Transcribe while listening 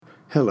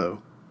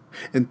Hello,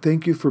 and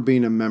thank you for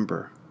being a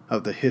member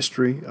of the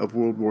History of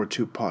World War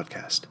II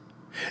podcast,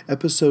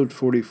 Episode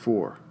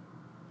 44,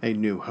 A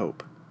New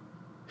Hope.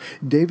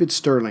 David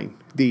Stirling,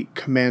 the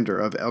commander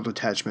of L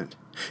Detachment,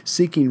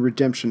 seeking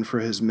redemption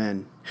for his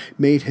men,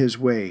 made his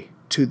way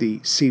to the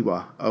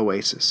Siwa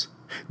Oasis,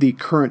 the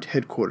current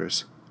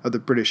headquarters of the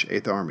British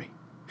Eighth Army.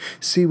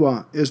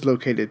 Siwa is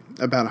located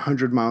about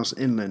 100 miles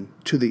inland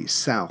to the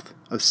south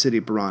of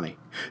Sidi Barrani,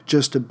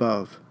 just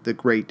above the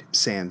Great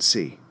Sand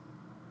Sea.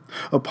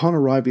 Upon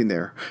arriving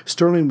there,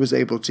 Stirling was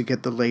able to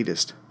get the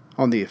latest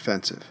on the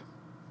offensive.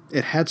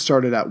 It had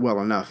started out well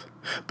enough,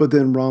 but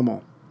then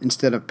Rommel,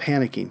 instead of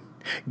panicking,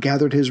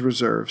 gathered his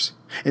reserves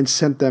and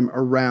sent them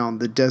around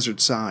the desert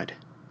side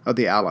of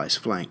the Allies'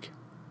 flank.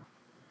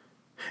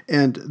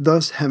 And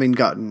thus having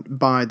gotten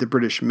by the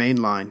British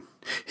main line,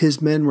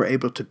 his men were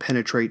able to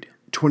penetrate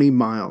 20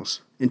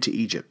 miles into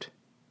Egypt,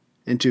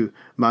 into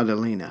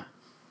Magdalena.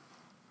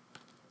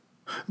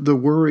 The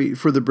worry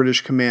for the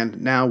British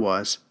command now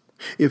was,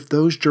 if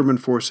those German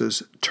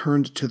forces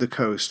turned to the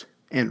coast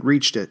and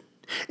reached it,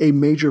 a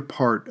major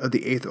part of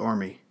the Eighth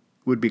Army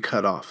would be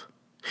cut off.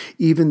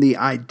 Even the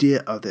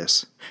idea of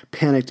this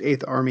panicked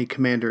Eighth Army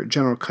Commander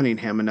General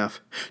Cunningham enough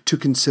to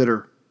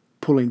consider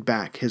pulling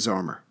back his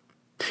armor.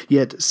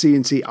 Yet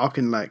C&C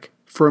Auchinleck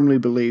firmly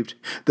believed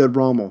that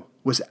Rommel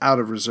was out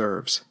of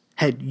reserves,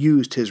 had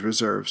used his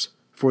reserves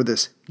for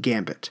this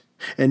gambit,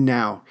 and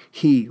now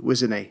he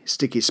was in a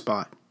sticky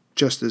spot,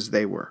 just as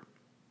they were.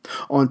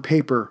 On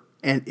paper,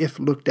 and if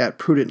looked at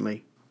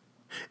prudently,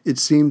 it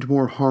seemed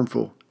more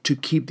harmful to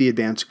keep the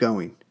advance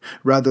going,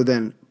 rather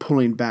than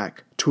pulling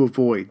back to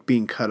avoid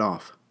being cut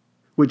off,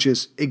 which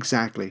is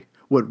exactly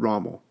what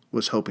Rommel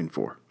was hoping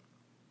for.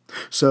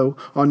 So,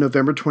 on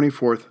November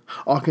 24th,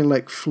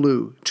 Auchinleck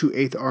flew to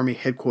Eighth Army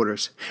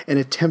headquarters and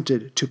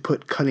attempted to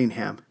put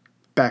Cunningham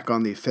back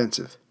on the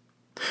offensive.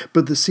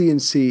 But the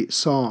C&C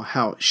saw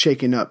how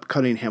shaken up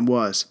Cunningham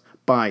was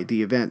by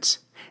the events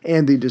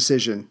and the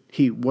decision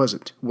he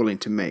wasn't willing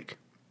to make.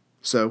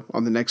 So,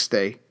 on the next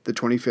day, the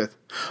 25th,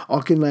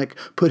 Auchinleck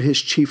put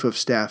his chief of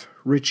staff,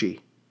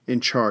 Ritchie,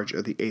 in charge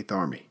of the Eighth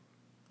Army.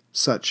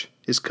 Such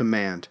is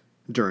command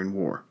during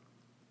war.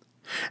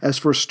 As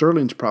for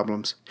Stirling's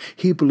problems,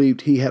 he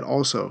believed he had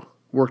also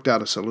worked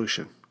out a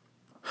solution.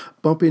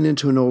 Bumping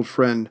into an old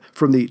friend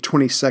from the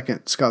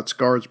 22nd Scots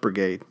Guards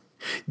Brigade,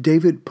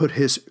 David put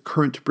his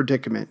current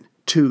predicament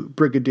to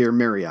Brigadier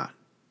Marriott.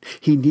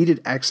 He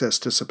needed access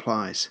to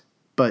supplies,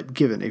 but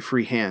given a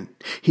free hand,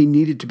 he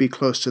needed to be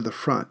close to the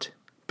front,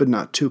 but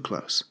not too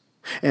close.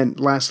 And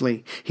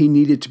lastly, he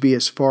needed to be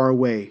as far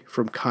away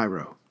from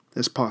Cairo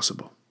as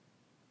possible.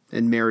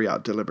 And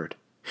Marriott delivered.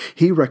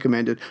 He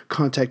recommended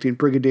contacting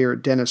Brigadier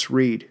Dennis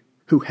Reed,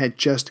 who had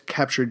just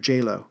captured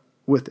Jalo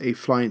with a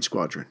flying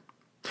squadron.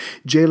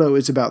 Jalo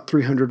is about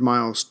 300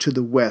 miles to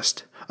the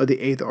west of the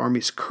Eighth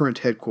Army's current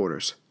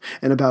headquarters,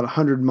 and about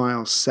 100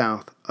 miles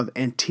south of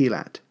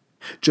Antilat,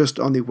 just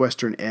on the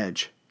western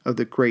edge of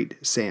the Great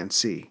Sand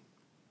Sea.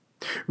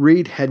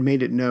 Reed had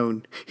made it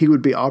known he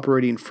would be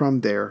operating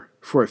from there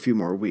for a few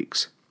more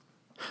weeks.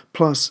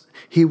 Plus,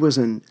 he was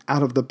an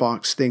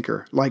out-of-the-box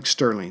thinker like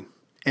Stirling,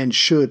 and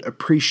should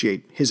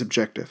appreciate his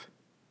objective.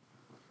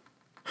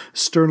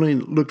 Stirling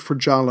looked for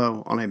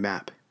Jalo on a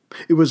map.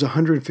 It was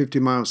 150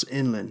 miles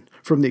inland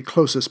from the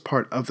closest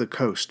part of the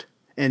coast,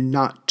 and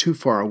not too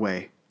far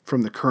away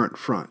from the current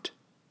front.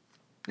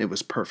 It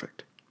was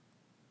perfect.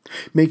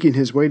 Making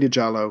his way to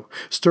Jalo,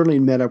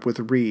 Stirling met up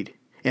with Reed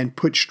and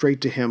put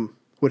straight to him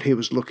what he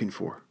was looking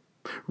for.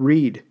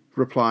 Reed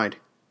replied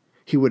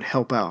he would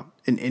help out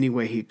in any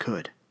way he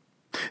could.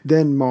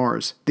 Then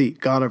Mars, the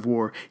god of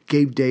war,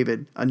 gave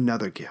David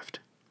another gift.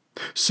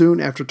 Soon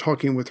after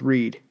talking with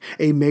Reed,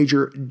 a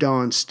Major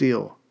Don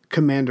Steele,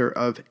 commander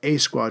of A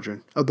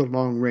Squadron of the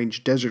Long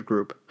Range Desert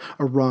Group,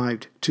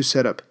 arrived to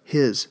set up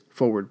his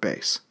forward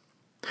base.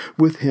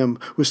 With him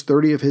was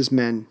 30 of his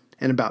men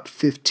and about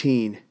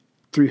 15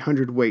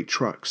 300-weight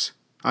trucks,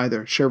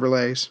 either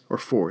Chevrolets or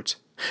Fords,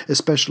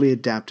 especially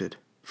adapted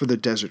for the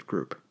Desert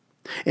Group.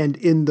 And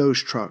in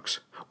those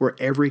trucks were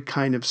every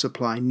kind of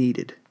supply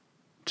needed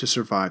to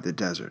survive the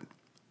desert.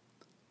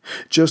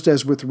 Just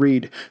as with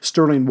Reed,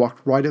 Stirling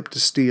walked right up to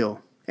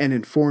Steele and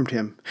informed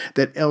him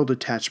that L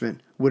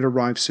Detachment would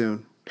arrive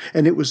soon,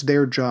 and it was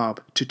their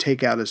job to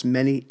take out as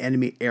many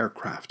enemy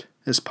aircraft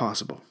as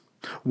possible,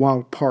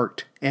 while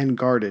parked and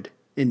guarded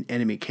in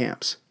enemy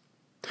camps.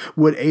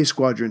 Would A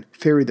Squadron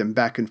ferry them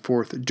back and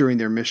forth during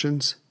their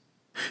missions?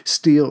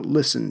 Steele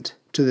listened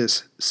to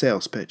this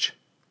sales pitch.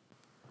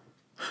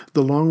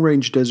 The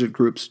long-range desert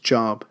group's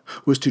job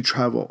was to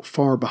travel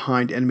far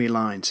behind enemy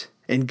lines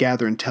and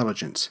gather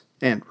intelligence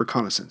and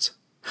reconnaissance.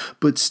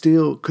 But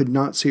Steele could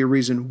not see a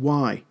reason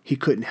why he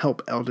couldn't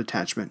help L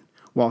Detachment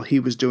while he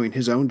was doing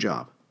his own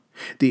job.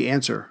 The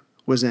answer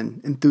was an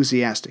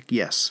enthusiastic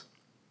yes.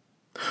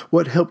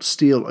 What helped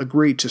Steele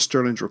agree to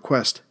Stirling's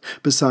request,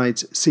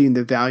 besides seeing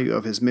the value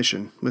of his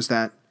mission, was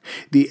that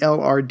the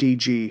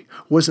LRDG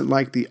wasn't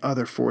like the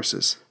other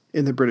forces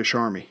in the British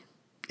Army.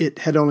 It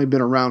had only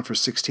been around for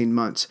 16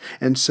 months,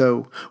 and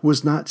so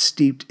was not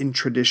steeped in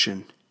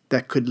tradition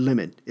that could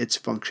limit its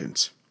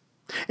functions.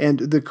 And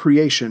the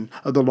creation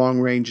of the Long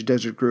Range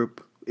Desert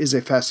Group is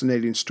a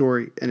fascinating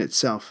story in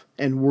itself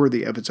and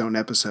worthy of its own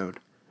episode,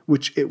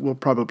 which it will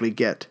probably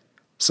get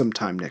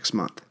sometime next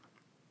month.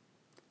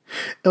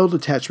 L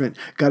Detachment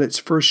got its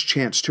first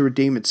chance to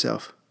redeem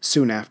itself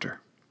soon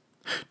after.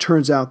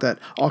 Turns out that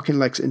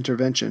Auchinleck's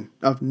intervention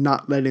of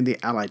not letting the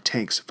Allied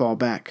tanks fall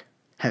back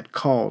had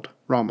called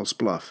Rommel's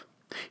bluff.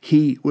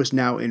 He was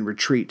now in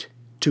retreat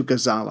to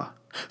Gazala,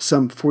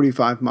 some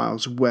 45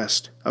 miles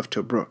west of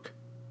Tobruk.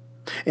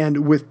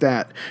 And with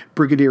that,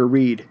 Brigadier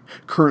Reed,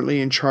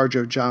 currently in charge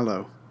of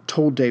Jalo,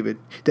 told David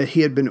that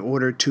he had been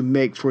ordered to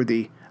make for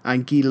the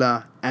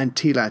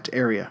Anguilla-Antilat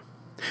area.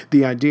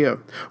 The idea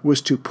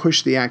was to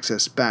push the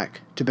Axis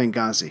back to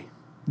Benghazi,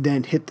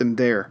 then hit them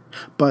there,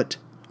 but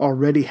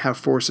already have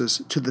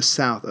forces to the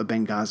south of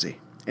Benghazi,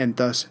 and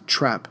thus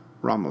trap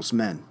Rommel's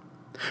men,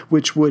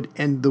 which would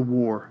end the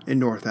war in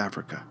North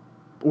Africa.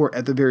 Or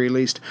at the very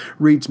least,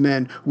 Reed's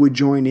men would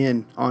join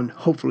in on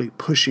hopefully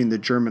pushing the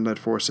German-led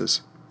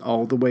forces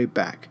all the way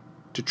back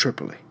to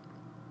Tripoli.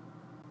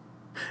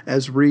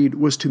 As Reed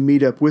was to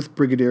meet up with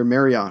Brigadier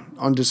Marriott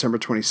on December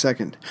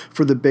 22nd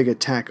for the big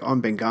attack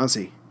on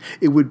Benghazi,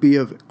 it would be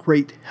of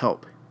great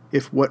help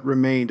if what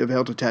remained of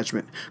L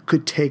Detachment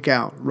could take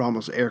out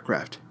Rommel's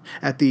aircraft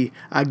at the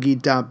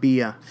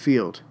Agidabia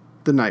field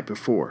the night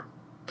before.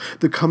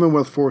 The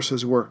Commonwealth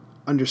forces were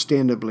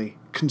understandably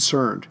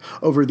concerned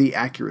over the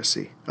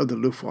accuracy of the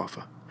Luftwaffe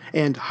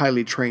and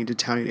highly trained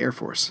Italian Air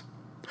Force.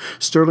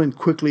 Stirling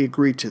quickly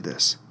agreed to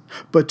this,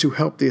 but to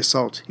help the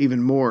assault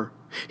even more,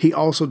 he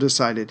also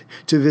decided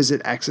to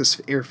visit Axis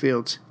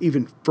airfields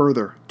even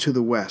further to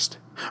the west,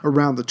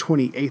 around the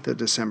 28th of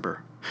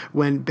December,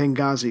 when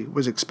Benghazi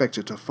was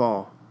expected to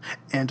fall,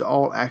 and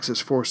all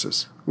Axis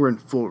forces were in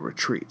full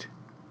retreat.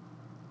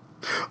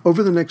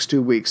 Over the next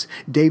 2 weeks,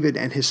 David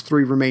and his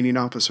 3 remaining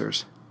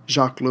officers,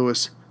 Jacques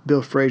Lewis,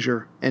 Bill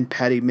Fraser, and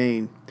Paddy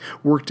Mayne,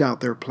 worked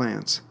out their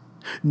plans,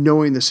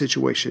 knowing the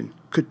situation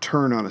could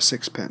turn on a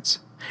sixpence,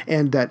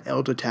 and that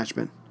L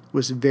Detachment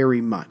was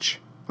very much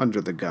under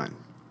the gun.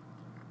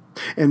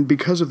 And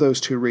because of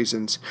those 2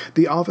 reasons,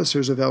 the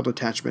officers of L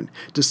Detachment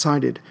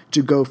decided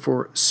to go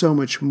for so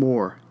much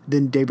more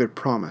than David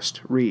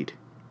promised Reed.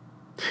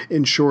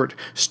 In short,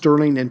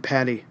 Stirling and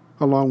Paddy,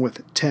 along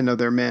with 10 of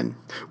their men,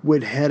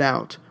 would head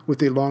out with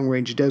the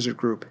long-range desert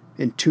group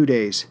in 2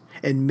 days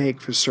and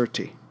make for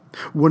Sirte,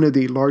 one of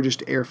the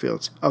largest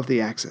airfields of the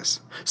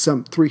Axis,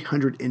 some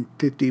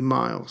 350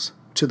 miles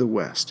to the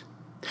west.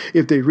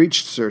 If they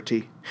reached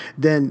Sirte,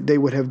 then they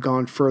would have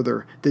gone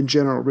further than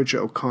General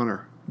Richard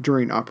O'Connor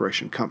during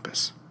Operation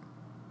Compass.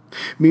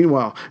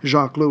 Meanwhile,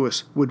 Jacques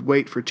Lewis would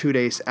wait for 2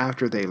 days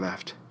after they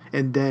left,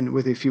 and then,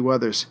 with a few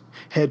others,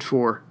 head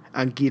for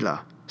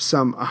Anguilla,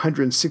 some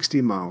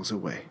 160 miles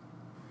away.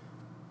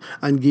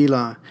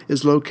 Anguilla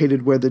is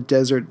located where the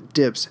desert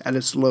dips at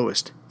its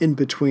lowest, in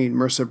between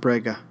Mersa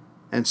Brega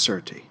and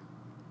Sirte.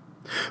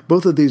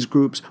 Both of these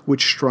groups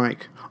would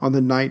strike on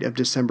the night of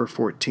December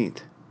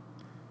 14th.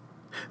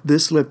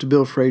 This left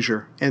Bill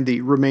Fraser and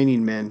the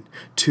remaining men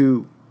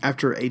to,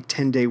 after a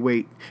 10-day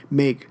wait,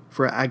 make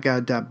for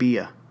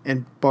Agidabia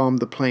and bomb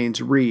the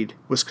planes Reed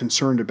was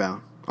concerned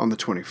about on the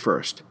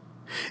 21st.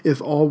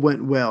 If all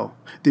went well,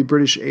 the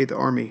British 8th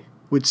Army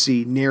would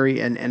see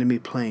nary an enemy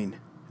plane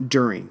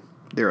during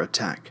their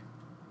attack.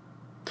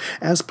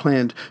 As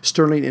planned,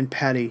 Stirling and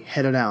Paddy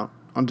headed out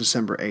on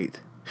December 8th,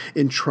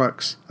 in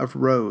trucks of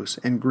rose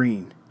and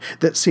green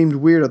that seemed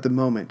weird at the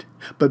moment,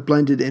 but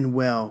blended in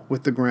well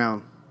with the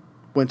ground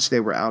once they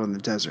were out in the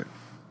desert.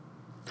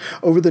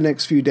 Over the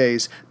next few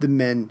days, the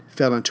men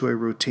fell into a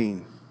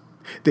routine.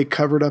 They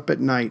covered up at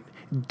night,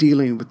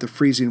 dealing with the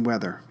freezing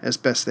weather as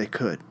best they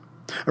could.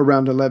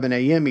 Around 11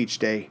 a.m. each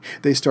day,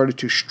 they started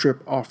to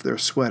strip off their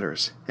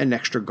sweaters and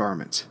extra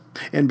garments,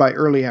 and by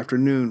early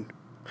afternoon,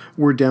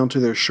 were down to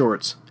their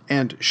shorts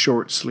and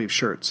short-sleeve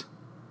shirts.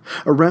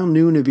 Around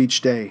noon of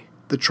each day,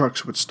 the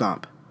trucks would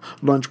stop.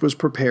 Lunch was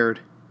prepared.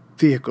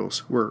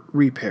 Vehicles were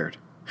repaired.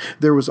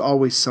 There was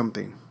always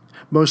something.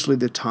 Mostly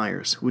the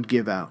tires would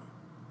give out,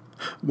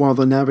 while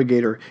the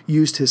navigator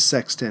used his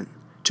sextant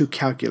to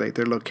calculate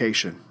their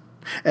location.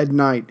 At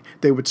night,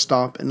 they would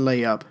stop and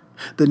lay up.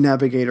 The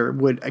navigator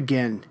would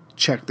again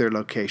check their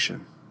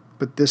location,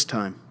 but this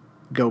time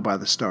go by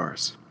the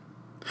stars.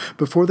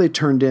 Before they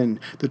turned in,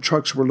 the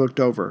trucks were looked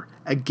over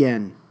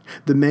again.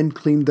 The men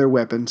cleaned their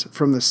weapons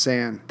from the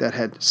sand that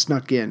had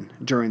snuck in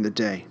during the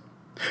day.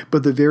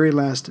 But the very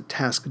last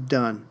task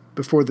done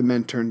before the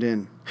men turned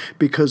in,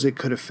 because it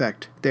could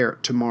affect their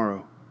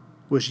tomorrow,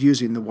 was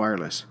using the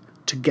wireless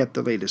to get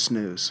the latest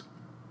news.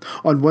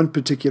 On one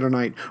particular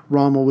night,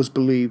 Rommel was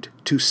believed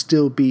to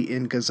still be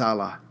in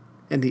Gazala,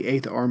 and the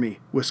 8th Army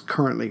was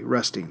currently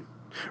resting,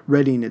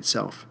 readying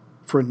itself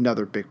for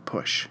another big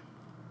push.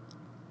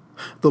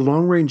 The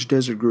long-range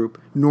desert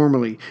group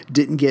normally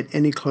didn't get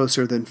any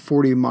closer than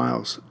 40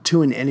 miles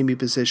to an enemy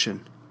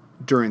position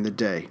during the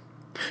day,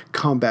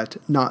 combat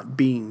not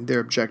being their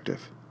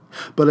objective.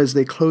 But as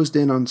they closed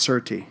in on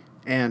Sirte,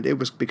 and it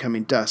was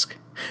becoming dusk,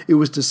 it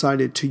was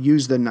decided to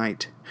use the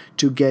night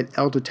to get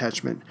L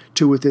Detachment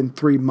to within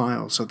 3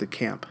 miles of the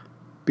camp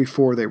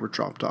before they were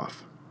dropped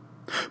off.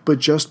 But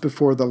just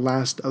before the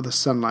last of the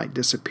sunlight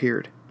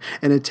disappeared,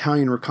 an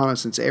Italian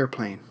reconnaissance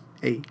airplane,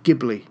 a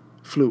Ghibli,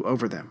 flew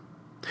over them.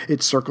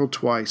 It circled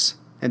twice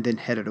and then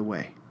headed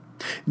away.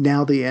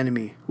 Now the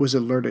enemy was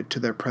alerted to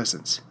their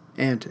presence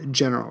and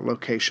general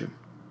location.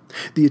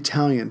 The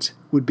Italians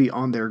would be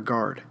on their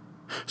guard.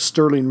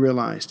 Stirling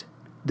realized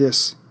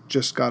this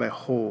just got a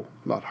whole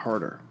lot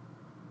harder.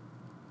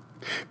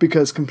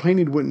 Because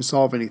complaining wouldn't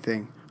solve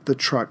anything, the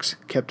trucks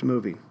kept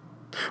moving.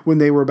 When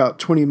they were about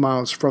 20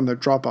 miles from their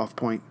drop-off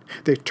point,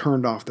 they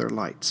turned off their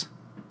lights.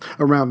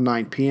 Around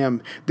 9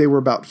 p.m., they were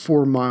about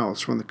 4 miles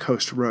from the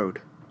coast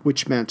road,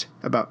 which meant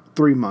about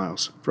 3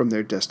 miles from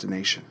their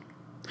destination.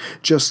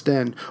 Just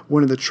then,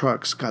 one of the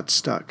trucks got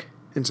stuck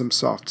in some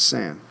soft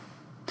sand.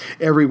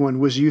 Everyone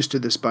was used to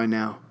this by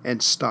now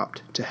and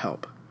stopped to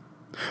help.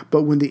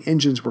 But when the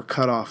engines were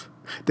cut off,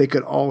 they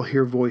could all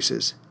hear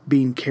voices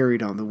being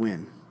carried on the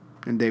wind,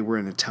 and they were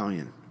in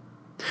Italian.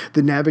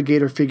 The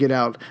navigator figured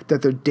out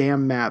that their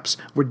damn maps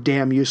were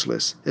damn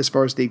useless as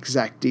far as the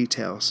exact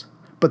details,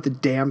 but the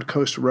damned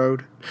coast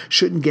road,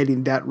 shouldn't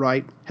getting that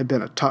right have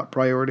been a top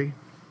priority?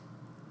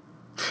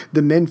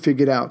 The men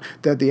figured out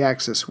that the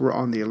Axis were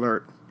on the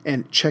alert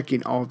and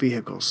checking all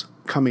vehicles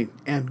coming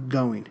and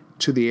going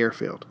to the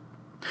airfield.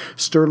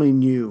 Stirling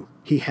knew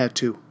he had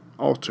to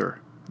alter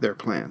their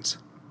plans.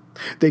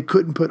 They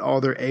couldn't put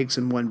all their eggs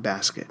in one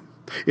basket.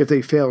 If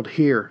they failed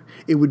here,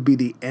 it would be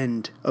the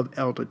end of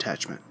L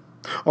Detachment.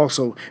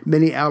 Also,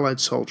 many Allied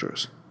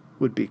soldiers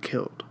would be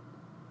killed.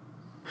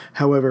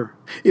 However,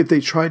 if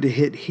they tried to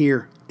hit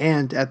here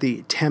and at the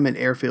Detachment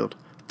airfield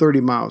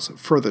 30 miles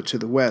further to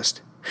the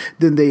west,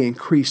 then they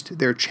increased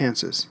their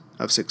chances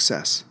of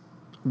success.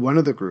 One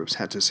of the groups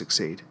had to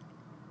succeed.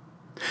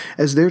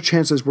 As their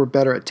chances were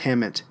better at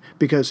Detachment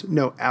because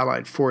no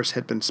Allied force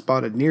had been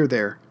spotted near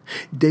there,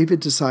 David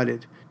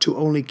decided to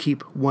only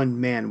keep one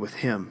man with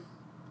him,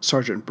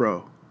 Sergeant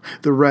Bro.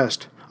 The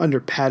rest, under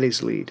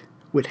Paddy's lead,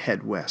 would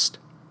head west.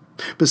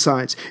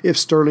 Besides, if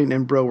Stirling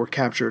and Bro were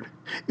captured,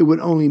 it would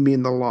only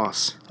mean the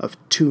loss of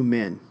 2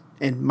 men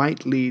and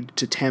might lead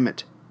to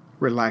Detachment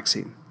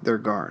relaxing their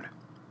guard.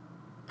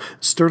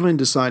 Stirling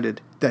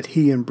decided that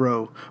he and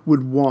Bro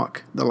would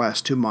walk the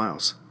last 2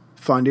 miles,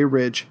 find a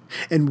ridge,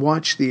 and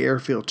watch the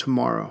airfield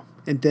tomorrow,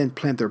 and then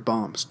plant their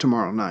bombs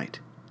tomorrow night.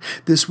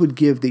 This would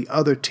give the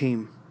other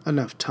team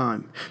enough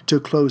time to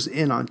close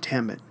in on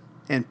Detachment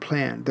and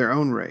plan their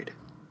own raid.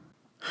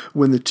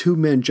 When the 2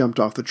 men jumped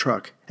off the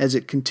truck as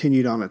it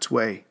continued on its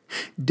way,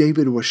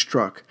 David was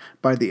struck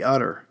by the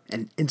utter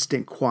and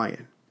instant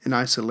quiet and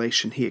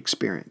isolation he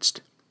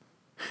experienced.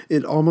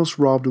 It almost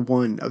robbed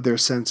one of their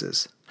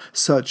senses.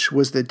 Such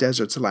was the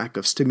desert's lack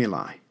of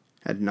stimuli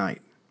at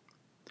night.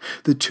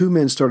 The 2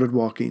 men started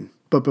walking,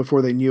 but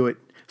before they knew it,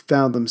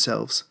 found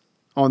themselves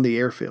on the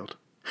airfield.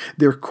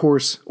 Their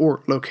course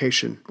or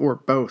location, or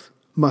both,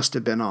 must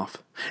have been off,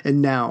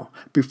 and now,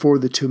 before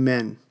the 2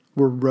 men,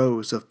 were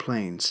rows of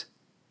planes,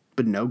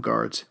 but no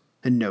guards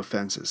and no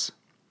fences.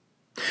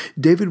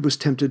 David was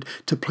tempted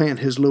to plant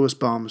his Lewis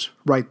bombs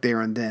right there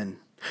and then,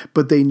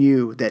 but they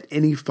knew that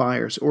any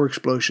fires or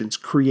explosions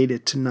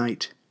created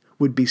tonight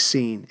would be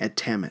seen at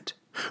Detachment,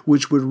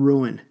 which would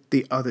ruin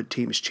the other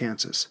team's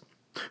chances.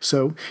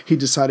 So he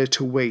decided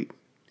to wait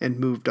and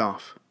moved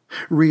off,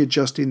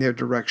 readjusting their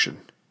direction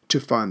to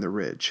find the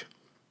ridge.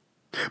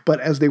 But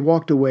as they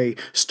walked away,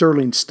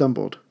 Stirling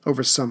stumbled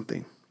over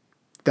something.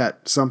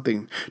 That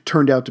something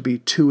turned out to be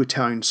 2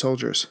 Italian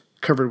soldiers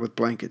covered with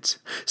blankets,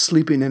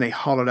 sleeping in a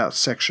hollowed-out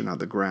section of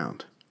the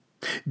ground.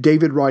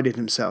 David righted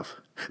himself.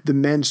 The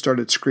men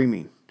started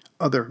screaming.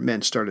 Other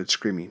men started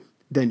screaming,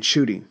 then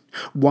shooting,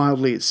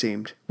 wildly it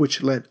seemed,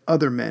 which led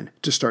other men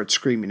to start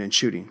screaming and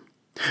shooting.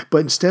 But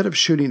instead of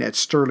shooting at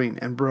Stirling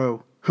and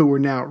Bro, who were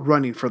now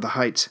running for the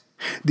heights,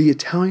 the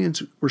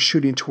Italians were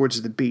shooting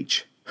towards the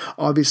beach,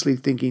 obviously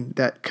thinking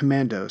that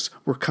commandos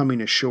were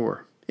coming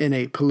ashore in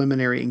a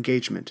preliminary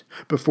engagement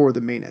before the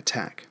main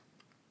attack.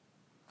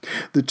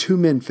 The 2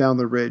 men found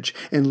the ridge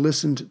and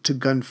listened to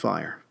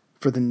gunfire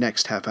for the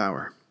next half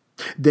hour.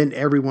 Then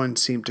everyone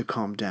seemed to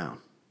calm down.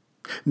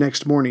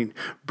 Next morning,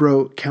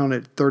 Bro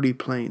counted 30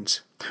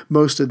 planes,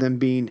 most of them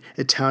being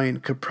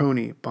Italian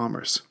Caproni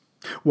bombers,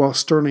 while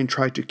Stirling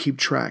tried to keep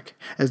track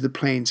as the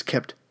planes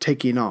kept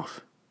taking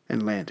off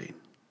and landing.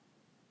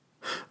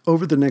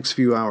 Over the next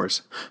few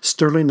hours,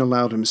 Stirling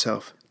allowed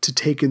himself to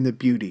take in the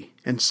beauty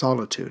and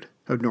solitude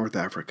of North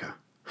Africa,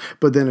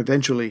 but then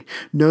eventually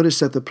noticed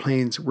that the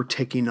planes were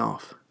taking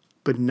off,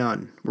 but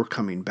none were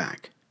coming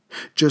back.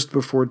 Just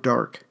before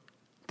dark,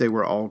 they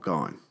were all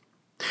gone.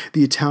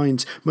 The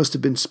Italians must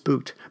have been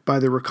spooked by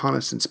the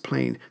reconnaissance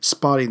plane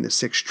spotting the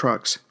 6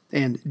 trucks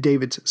and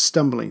David's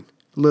stumbling,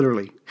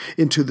 literally,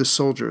 into the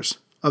soldiers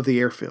of the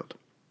airfield.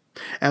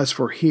 As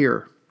for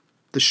here,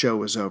 the show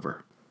was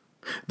over.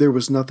 There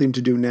was nothing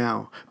to do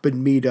now but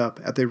meet up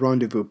at the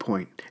rendezvous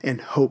point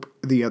and hope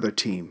the other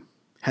team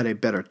had a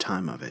better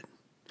time of it.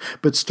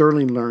 But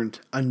Stirling learned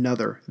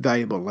another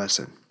valuable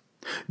lesson.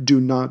 Do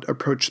not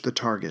approach the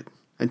target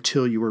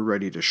until you are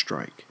ready to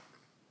strike.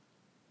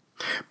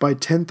 By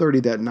 10:30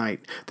 that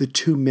night, the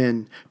two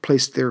men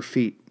placed their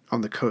feet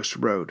on the coast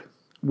road,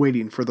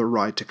 waiting for the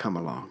ride to come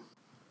along.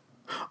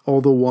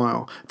 All the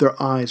while, their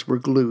eyes were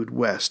glued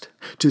west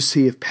to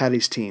see if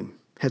Paddy's team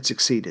had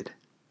succeeded.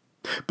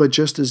 But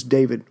just as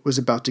David was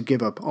about to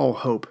give up all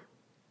hope,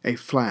 a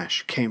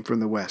flash came from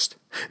the west,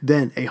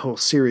 then a whole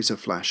series of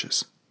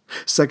flashes.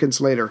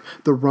 Seconds later,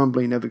 the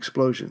rumbling of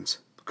explosions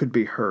could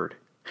be heard.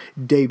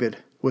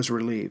 David was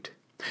relieved.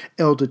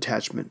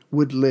 Detachment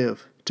would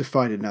live to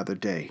fight another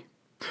day.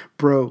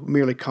 Bro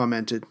merely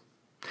commented,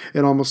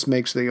 "It almost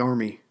makes the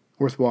army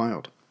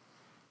worthwhile."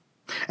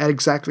 At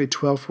exactly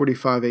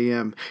 12:45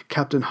 a.m.,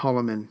 Captain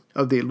Holloman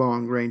of the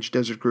Long Range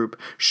Desert Group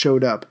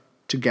showed up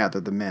to gather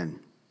the men.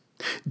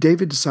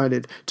 David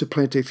decided to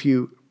plant a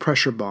few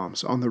pressure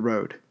bombs on the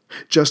road,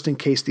 just in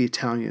case the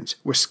Italians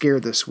were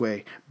scared this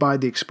way by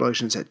the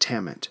explosions at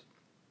Detachment.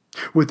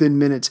 Within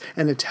minutes,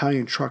 an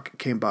Italian truck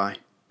came by,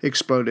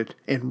 exploded,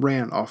 and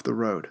ran off the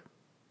road.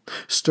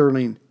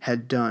 Stirling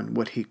had done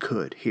what he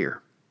could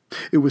here.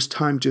 It was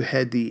time to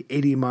head the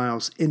 80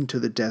 miles into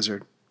the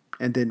desert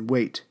and then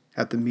wait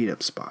at the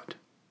meetup spot.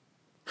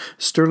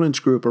 Stirling's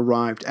group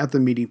arrived at the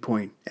meeting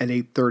point at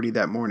 8:30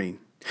 that morning,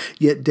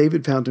 yet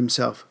David found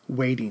himself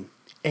waiting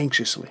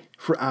anxiously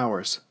for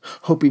hours,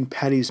 hoping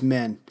Paddy's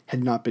men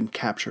had not been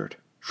captured,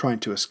 trying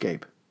to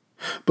escape.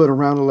 But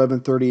around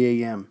 11:30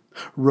 a.m.,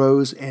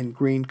 rose and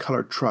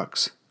green-colored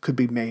trucks could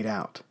be made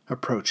out,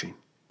 approaching.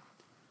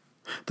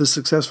 The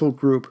successful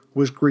group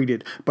was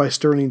greeted by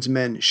Stirling's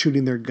men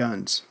shooting their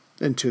guns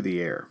into the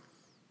air.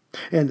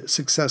 And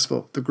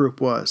successful the group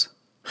was.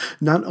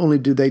 Not only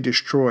did they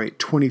destroy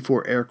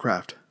 24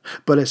 aircraft,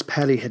 but as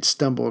Paddy had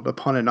stumbled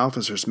upon an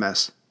officer's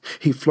mess,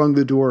 he flung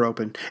the door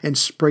open and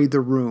sprayed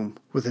the room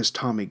with his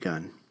Tommy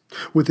gun.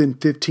 Within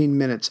 15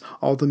 minutes,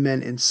 all the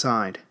men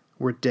inside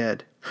were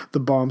dead, the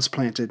bombs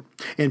planted,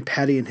 and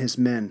Paddy and his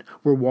men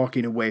were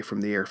walking away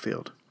from the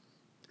airfield.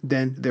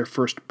 Then their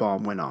first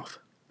bomb went off.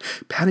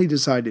 Paddy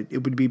decided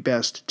it would be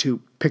best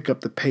to pick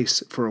up the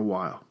pace for a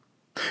while.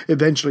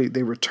 Eventually,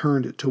 they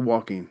returned to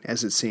walking,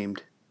 as it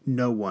seemed.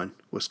 No one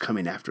was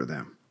coming after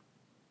them.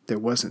 There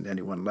wasn't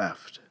anyone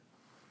left.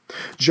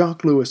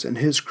 Jacques Lewis and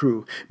his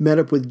crew met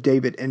up with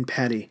David and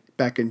Paddy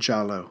back in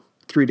Jalo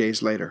 3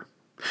 days later.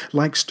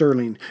 Like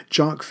Stirling,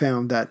 Jacques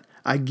found that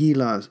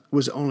Aguila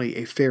was only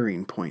a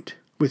ferrying point,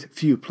 with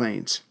few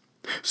planes.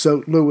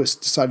 So Lewis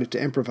decided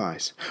to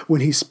improvise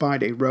when he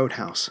spied a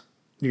roadhouse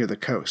near the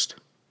coast.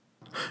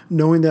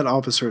 Knowing that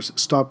officers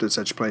stopped at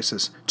such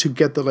places to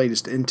get the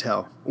latest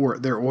intel or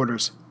their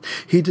orders,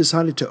 he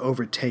decided to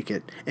overtake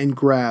it and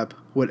grab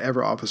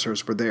whatever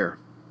officers were there.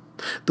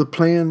 The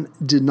plan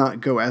did not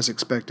go as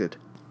expected.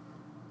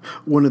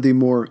 One of the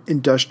more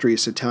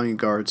industrious Italian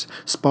guards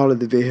spotted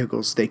the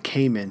vehicles they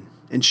came in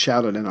and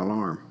shouted an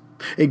alarm.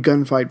 A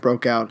gunfight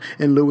broke out,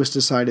 and Lewis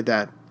decided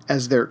that,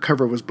 as their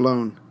cover was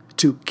blown,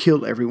 to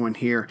kill everyone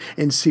here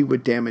and see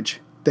what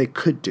damage they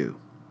could do.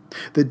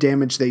 The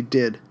damage they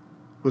did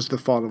was the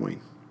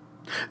following.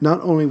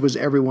 Not only was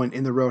everyone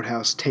in the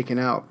roadhouse taken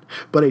out,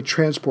 but a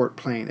transport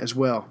plane as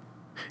well,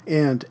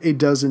 and a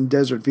dozen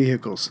desert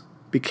vehicles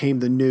became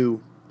the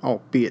new,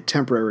 albeit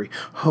temporary,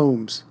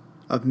 homes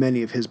of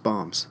many of his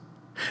bombs.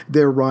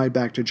 Their ride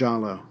back to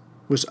Jalo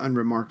was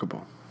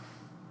unremarkable.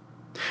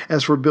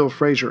 As for Bill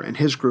Fraser and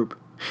his group,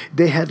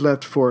 they had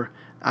left for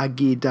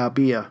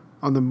Agui-Dabia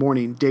on the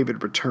morning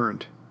David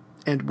returned,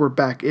 and were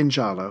back in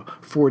Jalo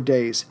 4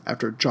 days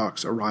after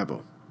Jacques'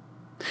 arrival.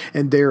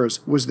 And theirs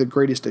was the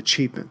greatest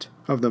achievement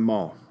of them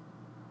all.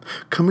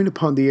 Coming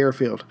upon the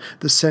airfield,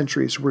 the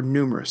sentries were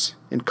numerous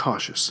and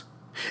cautious.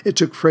 It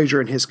took Fraser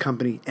and his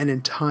company an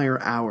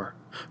entire hour,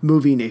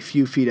 moving a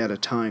few feet at a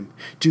time,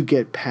 to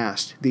get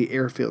past the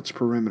airfield's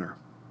perimeter.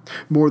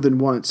 More than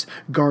once,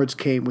 guards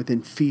came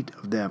within feet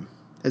of them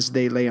as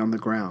they lay on the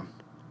ground,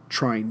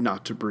 trying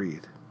not to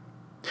breathe.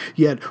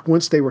 Yet,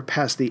 once they were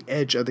past the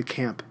edge of the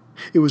camp,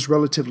 it was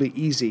relatively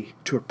easy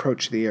to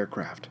approach the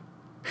aircraft.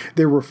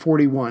 There were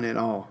 41 in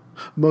all,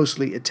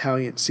 mostly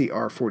Italian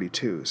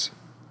CR-42s.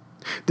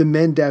 The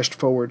men dashed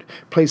forward,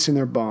 placing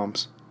their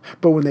bombs,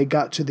 but when they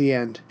got to the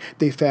end,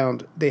 they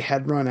found they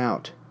had run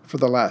out for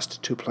the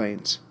last 2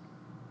 planes.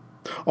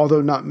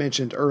 Although not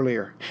mentioned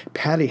earlier,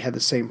 Paddy had the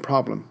same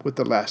problem with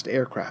the last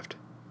aircraft,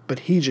 but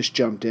he just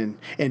jumped in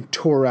and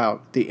tore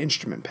out the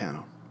instrument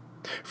panel.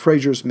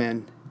 Fraser's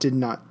men did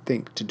not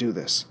think to do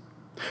this,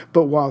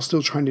 but while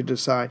still trying to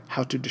decide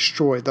how to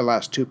destroy the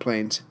last 2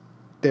 planes,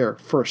 their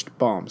first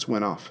bombs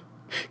went off.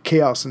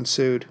 Chaos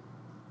ensued.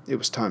 It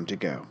was time to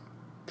go.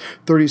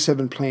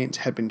 37 planes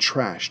had been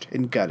trashed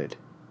and gutted,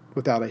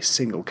 without a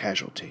single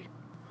casualty.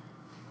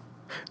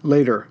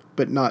 Later,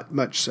 but not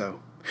much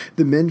so,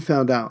 the men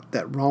found out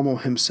that Rommel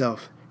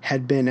himself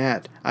had been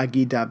at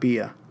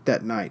Agui-Dabia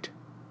that night.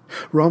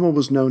 Rommel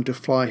was known to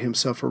fly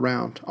himself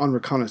around on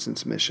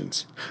reconnaissance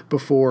missions,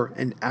 before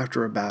and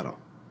after a battle.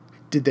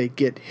 Did they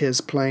get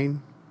his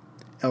plane?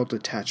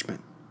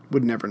 Detachment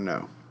would never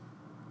know.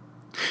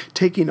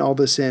 Taking all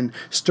this in,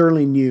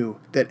 Stirling knew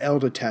that L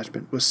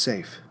Detachment was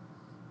safe,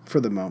 for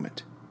the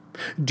moment.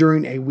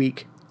 During a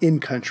week in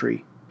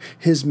country,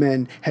 his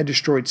men had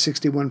destroyed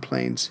 61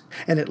 planes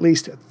and at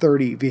least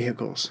 30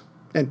 vehicles.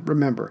 And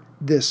remember,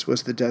 this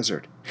was the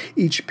desert.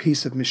 Each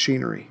piece of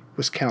machinery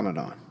was counted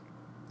on.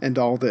 And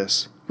all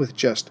this with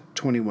just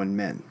 21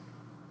 men.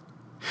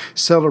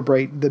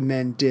 Celebrate the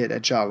men did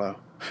at Jalo,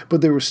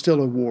 but there was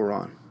still a war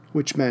on,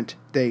 which meant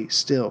they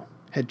still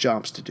had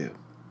jobs to do.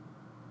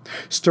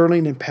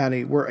 Stirling and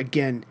Patty were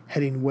again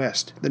heading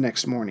west the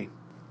next morning,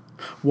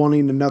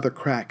 wanting another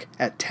crack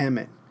at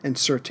Tammet and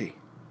Sirte.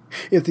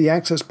 If the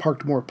Axis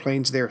parked more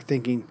planes there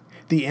thinking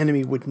the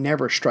enemy would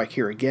never strike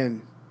here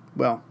again,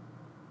 well,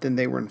 then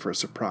they were in for a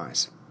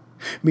surprise.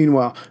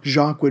 Meanwhile,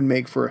 Jacques would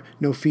make for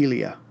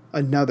Nophelia,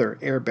 another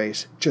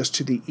airbase just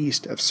to the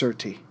east of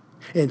Sirte,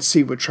 and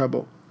see what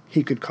trouble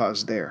he could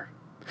cause there.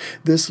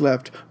 This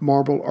left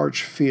Marble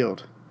Arch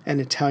Field,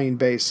 an Italian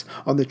base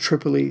on the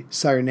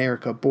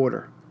Tripoli-Cyrenaica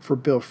border, for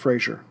Bill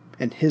Fraser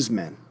and his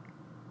men.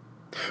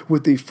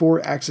 With the 4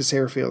 Axis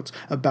airfields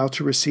about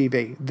to receive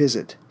a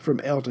visit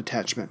from L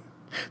Detachment,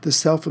 the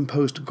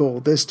self-imposed goal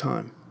this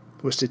time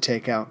was to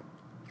take out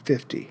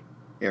 50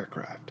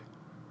 aircraft.